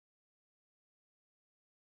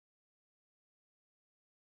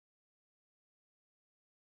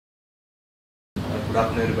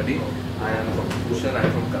afternoon everybody. I am from Bhushan, I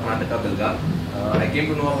am from Karnataka, Belgaum. I came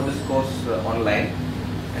to know about this course online,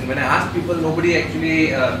 and when I asked people, nobody actually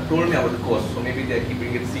told me about the course, so maybe they are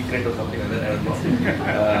keeping it secret or something like that, I don't know.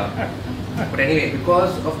 But anyway,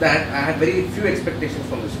 because of that, I had very few expectations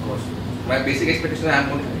from this course. My basic expectation, I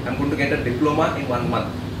am going to get a diploma in 1 month.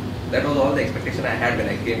 That was all the expectation I had when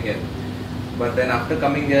I came here. But then after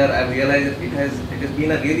coming here, I realized it has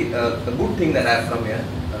been a really a good thing that I have come here.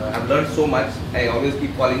 I've learned so much. I always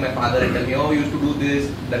keep calling my father and tell me, oh, you used to do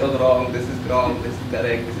this, that was wrong, this is wrong, this is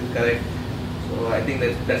correct, this is correct. So I think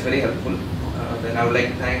that's very helpful. Then I would like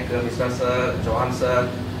to thank Mr. Sir, Chauhan Sir,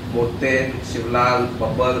 Moten, Shivlal,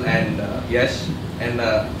 Babbal and Yash. And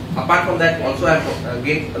apart from that, also I have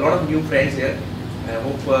gained a lot of new friends here. I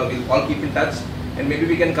hope we'll all keep in touch. And maybe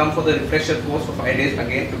we can come for the refresher course for 5 days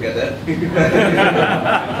again together.